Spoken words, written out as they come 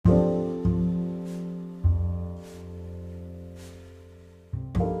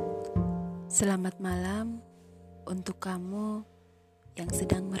Selamat malam untuk kamu yang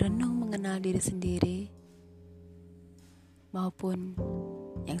sedang merenung mengenal diri sendiri maupun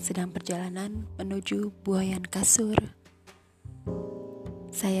yang sedang perjalanan menuju buayan kasur.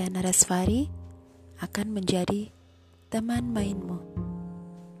 Saya Narasvari akan menjadi teman mainmu.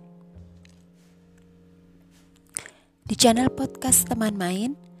 Di channel podcast Teman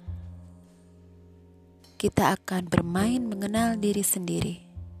Main, kita akan bermain mengenal diri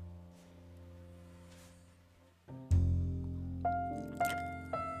sendiri.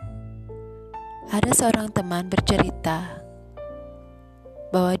 Ada seorang teman bercerita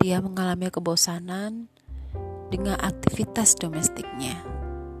bahwa dia mengalami kebosanan dengan aktivitas domestiknya.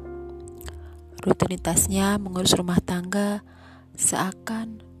 Rutinitasnya mengurus rumah tangga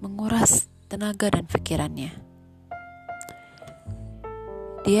seakan menguras tenaga dan pikirannya.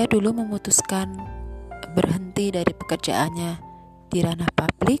 Dia dulu memutuskan berhenti dari pekerjaannya di ranah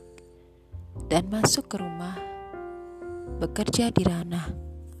publik dan masuk ke rumah bekerja di ranah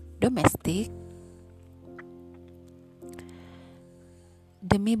domestik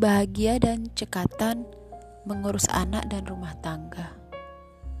demi bahagia dan cekatan mengurus anak dan rumah tangga.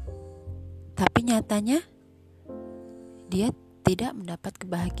 Tapi nyatanya dia tidak mendapat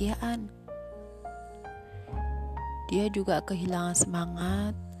kebahagiaan. Dia juga kehilangan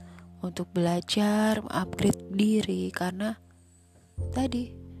semangat untuk belajar, upgrade diri karena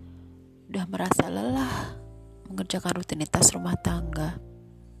tadi udah merasa lelah mengerjakan rutinitas rumah tangga.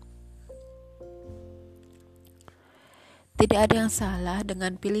 Tidak ada yang salah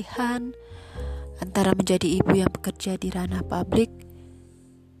dengan pilihan antara menjadi ibu yang bekerja di ranah publik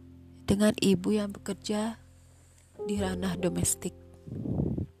dengan ibu yang bekerja di ranah domestik.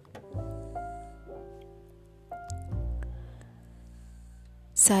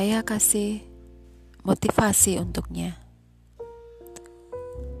 Saya kasih motivasi untuknya.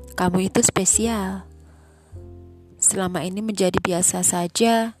 Kamu itu spesial. Selama ini menjadi biasa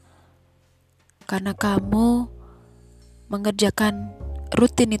saja karena kamu mengerjakan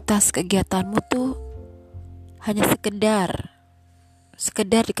rutinitas kegiatanmu tuh hanya sekedar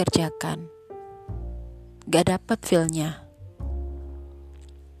dikerjakan, gak dapat feel-nya.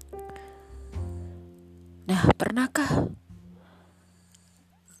 Nah, pernahkah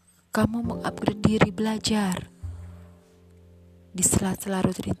kamu mengupgrade diri belajar di sela-sela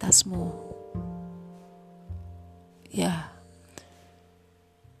rutinitasmu? Ya,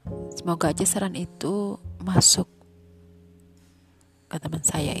 semoga aja saran itu masuk ke teman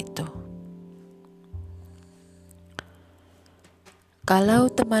saya itu. Kalau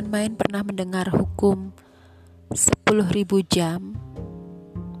teman main pernah mendengar hukum 10.000 jam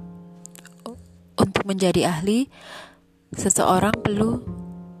untuk menjadi ahli, seseorang perlu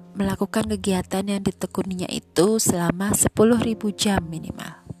melakukan kegiatan yang ditekuninya itu selama 10.000 jam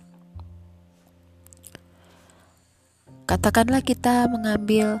minimal. Katakanlah kita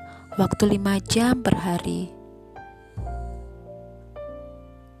mengambil waktu 5 jam per hari,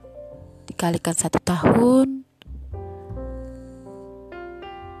 dikalikan 1 tahun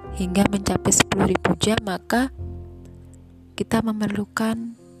hingga mencapai 10.000 jam, maka kita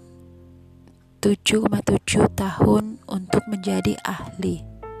memerlukan 7,7 tahun untuk menjadi ahli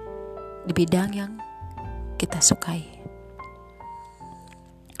di bidang yang kita sukai.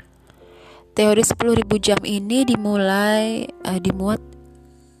 Teori 10.000 jam ini dimuat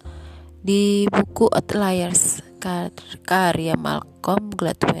di buku Outliers karya Malcolm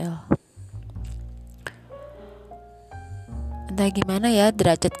Gladwell. Entah gimana ya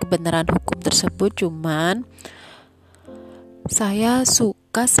derajat kebenaran hukum tersebut, cuman saya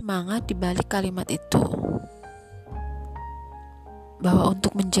suka semangat di balik kalimat itu. Bahwa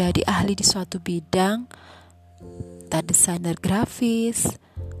untuk menjadi ahli di suatu bidang, entah desainer grafis,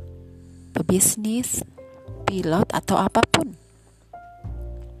 pebisnis, pilot atau apapun,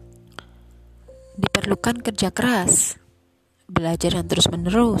 diperlukan kerja keras, belajar yang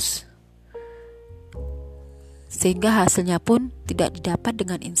terus-menerus, sehingga hasilnya pun tidak didapat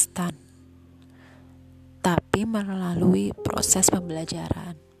dengan instan, tapi melalui proses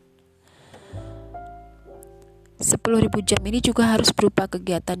pembelajaran. 10.000 jam ini juga harus berupa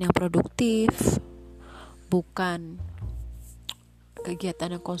kegiatan yang produktif, bukan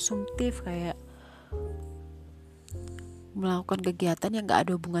kegiatan yang konsumtif kayak melakukan kegiatan yang gak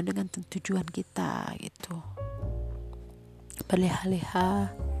ada hubungan dengan tujuan kita gitu.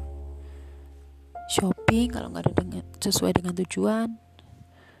 Berleha-leha, shopping kalau gak ada sesuai dengan tujuan.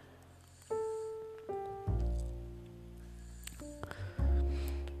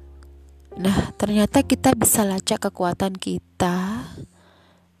 Nah, ternyata kita bisa lacak kekuatan kita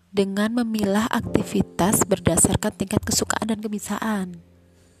dengan memilah aktivitas berdasarkan tingkat kesukaan dan kebiasaan.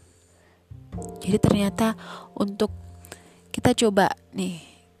 Jadi ternyata untuk kita coba nih,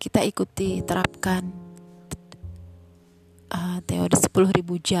 kita ikuti terapkan teori 10.000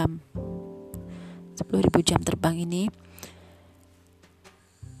 jam 10.000 jam terbang ini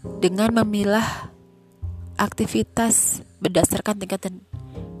dengan memilah aktivitas berdasarkan tingkatan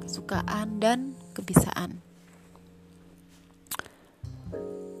kesukaan dan kebisaan.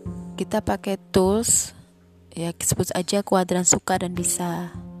 Kita pakai tools, ya sebut aja kuadran suka dan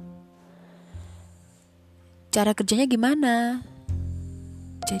bisa. Cara kerjanya gimana?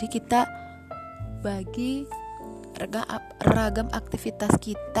 Jadi kita bagi ragam aktivitas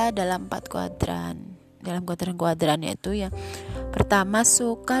kita dalam 4 kuadran. Dalam kuadran-kuadran yaitu yang pertama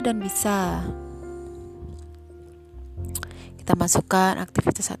suka dan bisa. Kita masukkan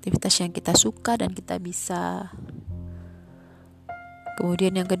aktivitas-aktivitas yang kita suka dan kita bisa.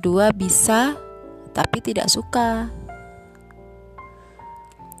 Kemudian yang kedua bisa tapi tidak suka.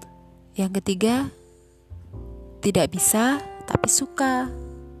 Yang ketiga tidak bisa tapi suka.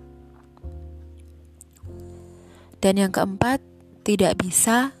 Dan yang keempat tidak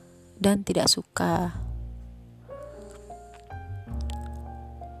bisa dan tidak suka.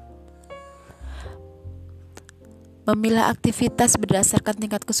 Memilah aktivitas berdasarkan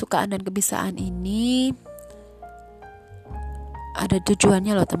tingkat kesukaan dan kebisaan ini ada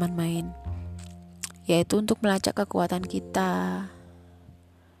tujuannya loh teman main, yaitu untuk melacak kekuatan kita.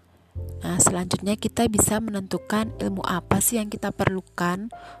 Nah, selanjutnya kita bisa menentukan ilmu apa sih yang kita perlukan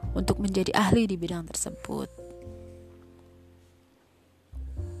untuk menjadi ahli di bidang tersebut.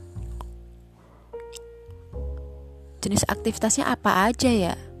 Jenis aktivitasnya apa aja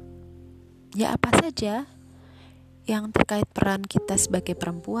ya? Ya apa saja yang terkait peran kita sebagai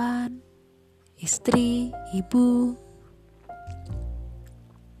perempuan, istri, ibu.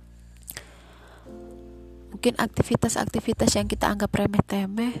 Mungkin aktivitas-aktivitas yang kita anggap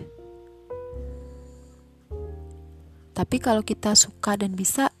remeh-temeh, tapi kalau kita suka dan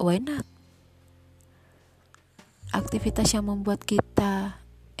bisa, why not? Aktivitas yang membuat kita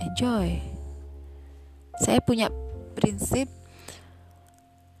enjoy. Saya punya prinsip,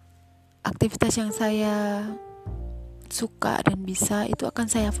 aktivitas yang saya suka dan bisa itu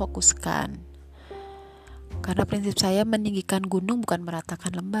akan saya fokuskan. Karena prinsip saya meninggikan gunung bukan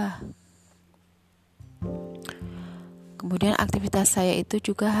meratakan lembah. Kemudian aktivitas saya itu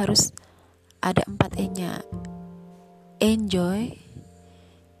juga harus ada 4 E-nya. Enjoy,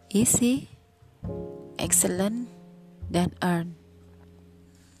 easy, excellent, dan earn.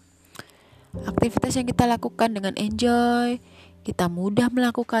 Aktivitas yang kita lakukan dengan enjoy, kita mudah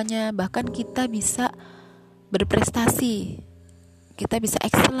melakukannya, bahkan kita bisa berprestasi, kita bisa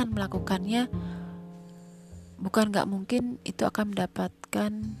excellent melakukannya. Bukan gak mungkin itu akan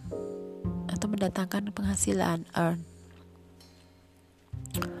mendapatkan atau mendatangkan penghasilan, earn.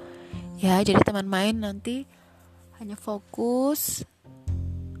 Ya, jadi teman main nanti hanya fokus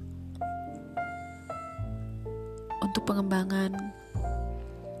untuk pengembangan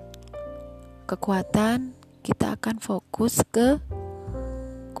kekuatan, kita akan fokus ke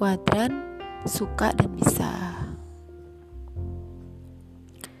kuadran suka dan bisa.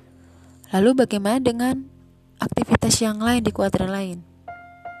 Lalu bagaimana dengan aktivitas yang lain di kuadran lain?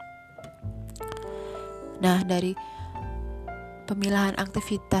 Nah, dari pemilahan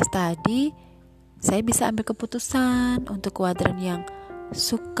aktivitas tadi, saya bisa ambil keputusan untuk kuadran yang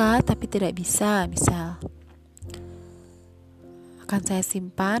suka tapi tidak bisa. Misal, akan saya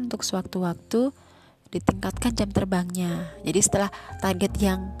simpan untuk sewaktu-waktu, ditingkatkan jam terbangnya. Jadi setelah target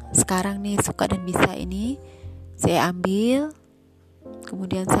yang sekarang nih suka dan bisa ini saya ambil,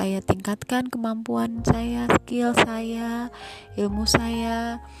 kemudian saya tingkatkan kemampuan saya, skill saya, ilmu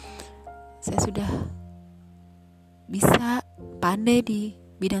saya sudah bisa pandai di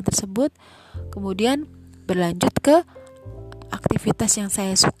bidang tersebut. Kemudian berlanjut ke aktivitas yang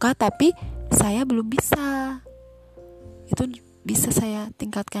saya suka tapi saya belum bisa. Itu bisa saya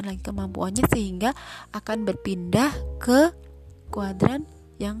tingkatkan lagi kemampuannya sehingga akan berpindah ke kuadran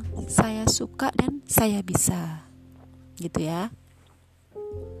yang saya suka dan saya bisa. Gitu ya.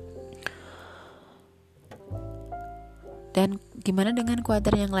 Dan gimana dengan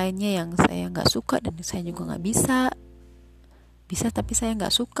kuadran yang lainnya yang saya gak suka dan saya juga gak bisa? Bisa tapi saya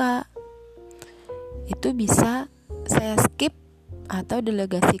gak suka. Itu bisa saya skip atau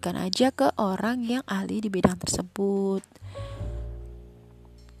delegasikan aja ke orang yang ahli di bidang tersebut.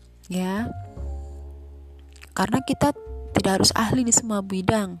 Ya, karena kita tidak harus ahli di semua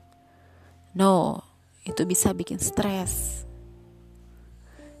bidang. No, itu bisa bikin stres.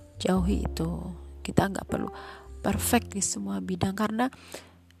 Jauhi itu. Kita nggak perlu perfect di semua bidang karena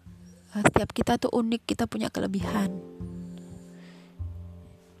setiap kita tuh unik, kita punya kelebihan.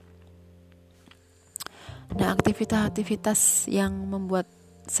 Nah, aktivitas-aktivitas yang membuat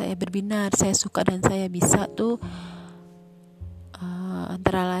saya berbinar, saya suka dan saya bisa tuh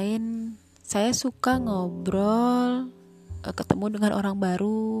antara lain saya suka ngobrol, ketemu dengan orang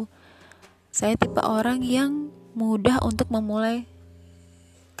baru. Saya tipe orang yang mudah untuk memulai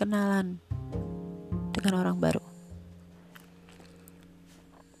kenalan dengan orang baru.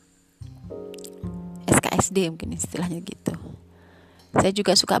 SKSD mungkin istilahnya gitu. Saya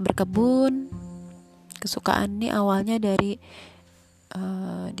juga suka berkebun. Kesukaan ini awalnya dari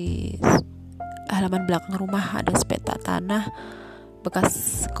di halaman belakang rumah ada sepetak tanah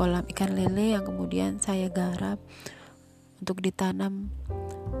bekas kolam ikan lele yang kemudian saya garap untuk ditanam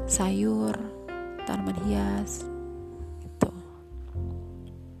sayur, tanaman hias gitu.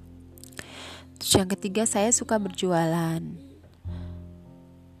 Terus yang ketiga, saya suka berjualan.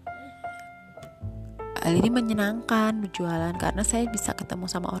 Hal ini menyenangkan berjualan karena saya bisa ketemu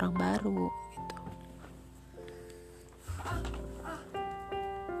sama orang baru gitu.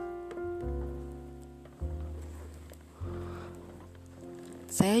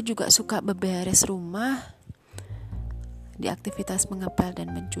 Saya juga suka beberes rumah, di aktivitas mengepel dan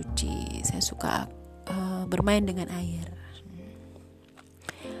mencuci. Saya suka bermain dengan air.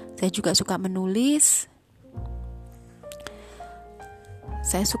 Saya juga suka menulis.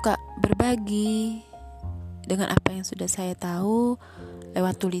 Saya suka berbagi dengan apa yang sudah saya tahu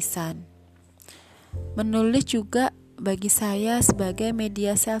lewat tulisan. Menulis juga bagi saya sebagai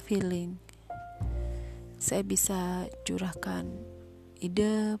media self healing. Saya bisa curahkan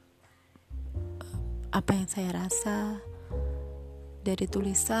ide apa yang saya rasa dari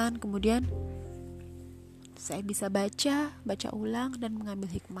tulisan, kemudian saya bisa baca ulang dan mengambil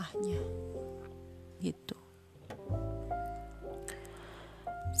hikmahnya gitu.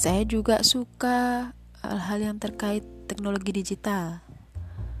 Saya juga suka hal-hal yang terkait teknologi digital.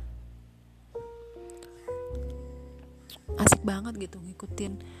 Asik banget gitu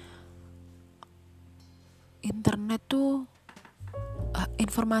ngikutin internet tuh.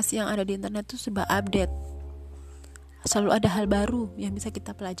 Informasi yang ada di internet tuh serba update. Selalu ada hal baru yang bisa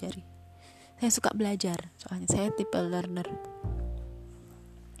kita pelajari. Saya suka belajar, soalnya saya tipe learner.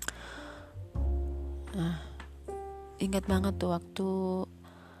 Nah, ingat banget tuh waktu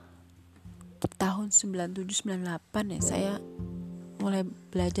tahun 97-98 ya, saya mulai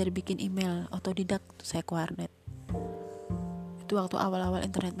belajar bikin email otodidak tuh, saya ke warnet. Itu waktu awal-awal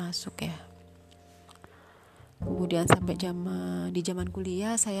internet masuk ya. Kemudian sampai di zaman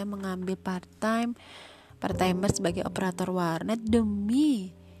kuliah saya mengambil part-timer sebagai operator warnet demi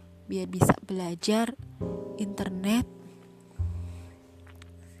biar bisa belajar internet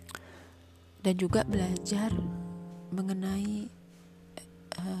dan juga belajar mengenai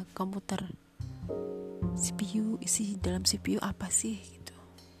komputer, CPU, isi dalam CPU apa sih gitu.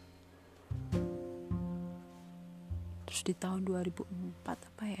 Terus di tahun 2004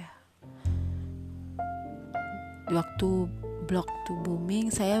 apa ya, waktu blog tuh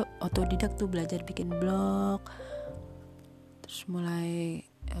booming, saya otodidak tuh belajar bikin blog, terus mulai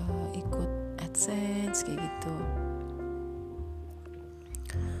ikut AdSense kayak gitu.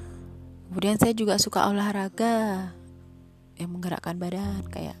 Kemudian saya juga suka olahraga yang menggerakkan badan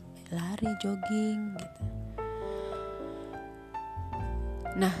kayak lari, jogging gitu.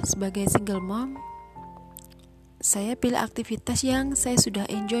 Nah, sebagai single mom, saya pilih aktivitas yang saya sudah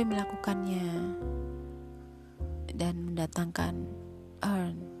enjoy melakukannya dan mendatangkan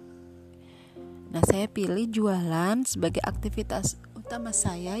earn. Nah, saya pilih jualan sebagai aktivitas utama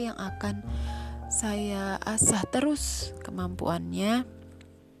saya yang akan saya asah terus kemampuannya.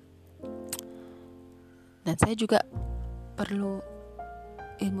 Dan saya juga perlu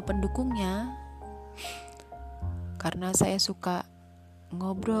ilmu pendukungnya karena saya suka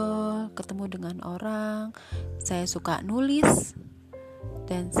ngobrol, ketemu dengan orang, saya suka nulis,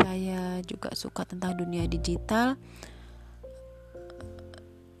 dan saya juga suka tentang dunia digital.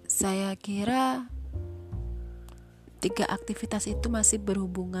 Saya kira 3 aktivitas itu masih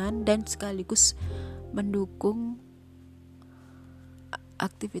berhubungan dan sekaligus mendukung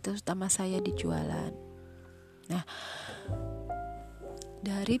aktivitas utama saya di jualan. Nah,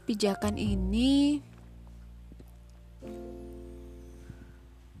 dari pijakan ini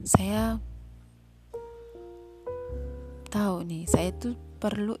saya tahu nih, saya tuh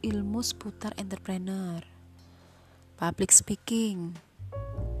perlu ilmu seputar entrepreneur, public speaking,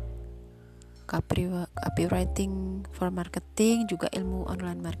 copywriting for marketing, juga ilmu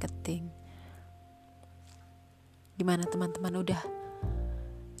online marketing. Gimana teman-teman, udah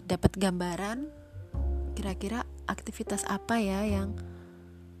dapat gambaran kira-kira aktivitas apa ya yang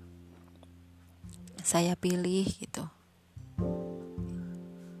saya pilih gitu,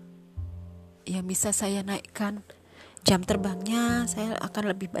 yang yang bisa saya naikkan jam terbangnya, saya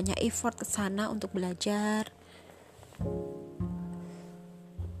akan lebih banyak effort ke sana untuk belajar.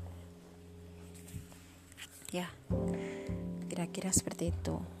 Ya, kira-kira seperti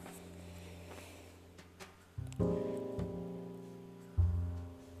itu.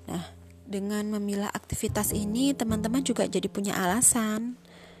 Nah, dengan memilah aktivitas ini, teman-teman juga jadi punya alasan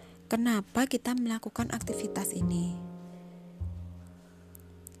kenapa kita melakukan aktivitas ini.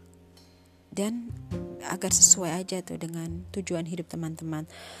 Dan agar sesuai aja tuh dengan tujuan hidup teman-teman.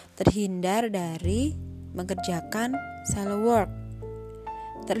 Terhindar dari mengerjakan shallow work.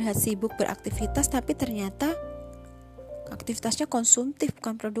 Terlihat sibuk beraktivitas tapi ternyata aktivitasnya konsumtif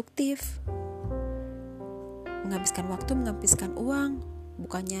bukan produktif. Menghabiskan waktu, menghabiskan uang,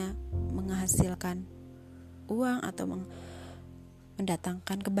 bukannya menghasilkan uang atau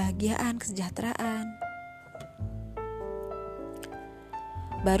mendatangkan kebahagiaan, kesejahteraan.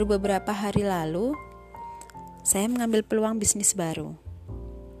 Baru beberapa hari lalu, saya mengambil peluang bisnis baru.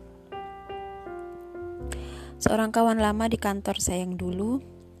 Seorang kawan lama di kantor saya yang dulu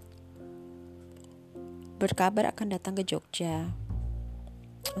berkabar akan datang ke Jogja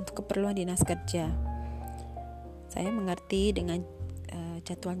untuk keperluan dinas kerja. Saya mengerti dengan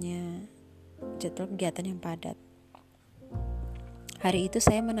jadwal kegiatan yang padat. Hari itu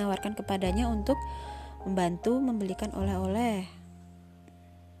saya menawarkan kepadanya untuk membantu membelikan oleh-oleh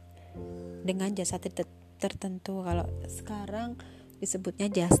dengan jasa tertentu. Kalau sekarang disebutnya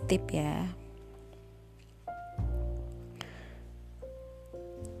just tip ya.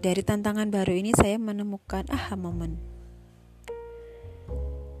 Dari tantangan baru ini saya menemukan aha moment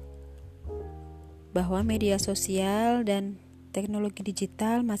bahwa media sosial dan teknologi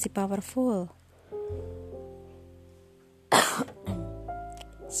digital masih powerful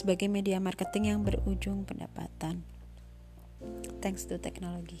sebagai media marketing yang berujung pendapatan. Thanks to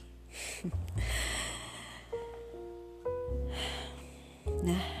teknologi.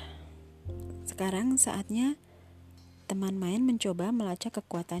 Nah, sekarang saatnya teman main mencoba melacak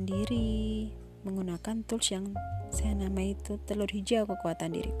kekuatan diri menggunakan tools yang saya namai itu telur hijau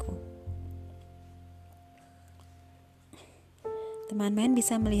kekuatan diriku. Teman main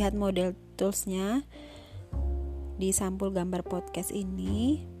bisa melihat model toolsnya di sampul gambar podcast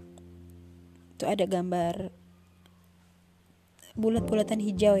ini. Itu ada gambar bulat-bulatan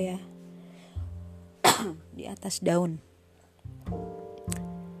hijau ya di atas daun.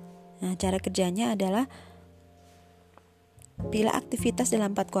 Nah, cara kerjanya adalah pilih aktivitas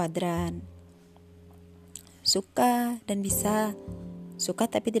dalam 4 kuadran. Suka dan bisa, suka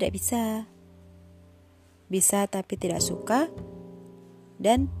tapi tidak bisa, bisa tapi tidak suka,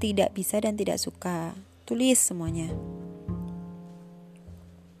 dan tidak bisa dan tidak suka. Tulis semuanya.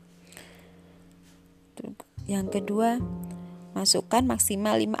 Yang kedua, masukkan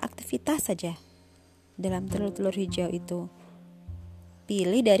maksimal 5 aktivitas saja dalam telur-telur hijau itu.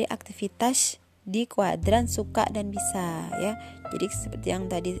 Pilih dari aktivitas di kuadran suka dan bisa ya. Jadi seperti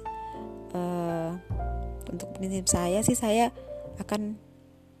yang tadi untuk prinsip saya sih, saya akan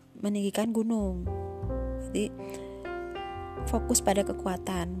meninggikan gunung. Jadi fokus pada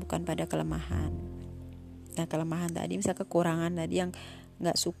kekuatan bukan pada kelemahan. Nah, kelemahan tadi misal kekurangan tadi yang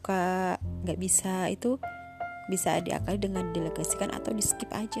nggak suka, nggak bisa, itu bisa diakali dengan delegasikan atau di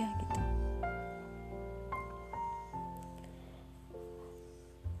skip aja gitu.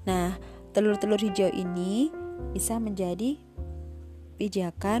 Nah, telur-telur hijau ini bisa menjadi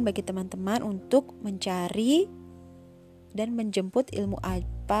pijakan bagi teman-teman untuk mencari dan menjemput ilmu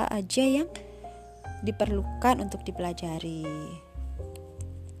apa aja yang diperlukan untuk dipelajari.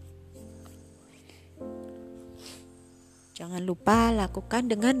 Jangan lupa lakukan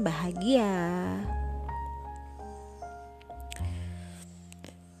dengan bahagia.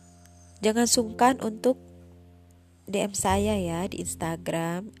 Jangan sungkan untuk DM saya ya di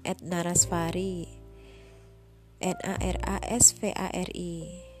Instagram @narasvari NARASVARI.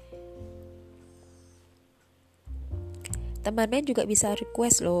 Teman-teman juga bisa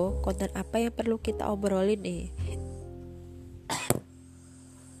request loh konten apa yang perlu kita obrolin nih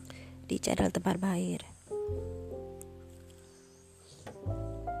di channel Teman Mahir.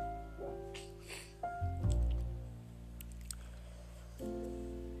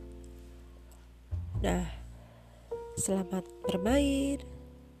 Nah, selamat bermain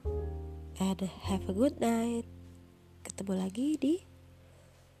and have a good night. Ketemu lagi di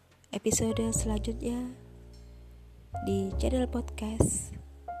episode selanjutnya di channel podcast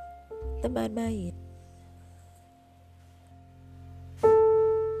Teman Main.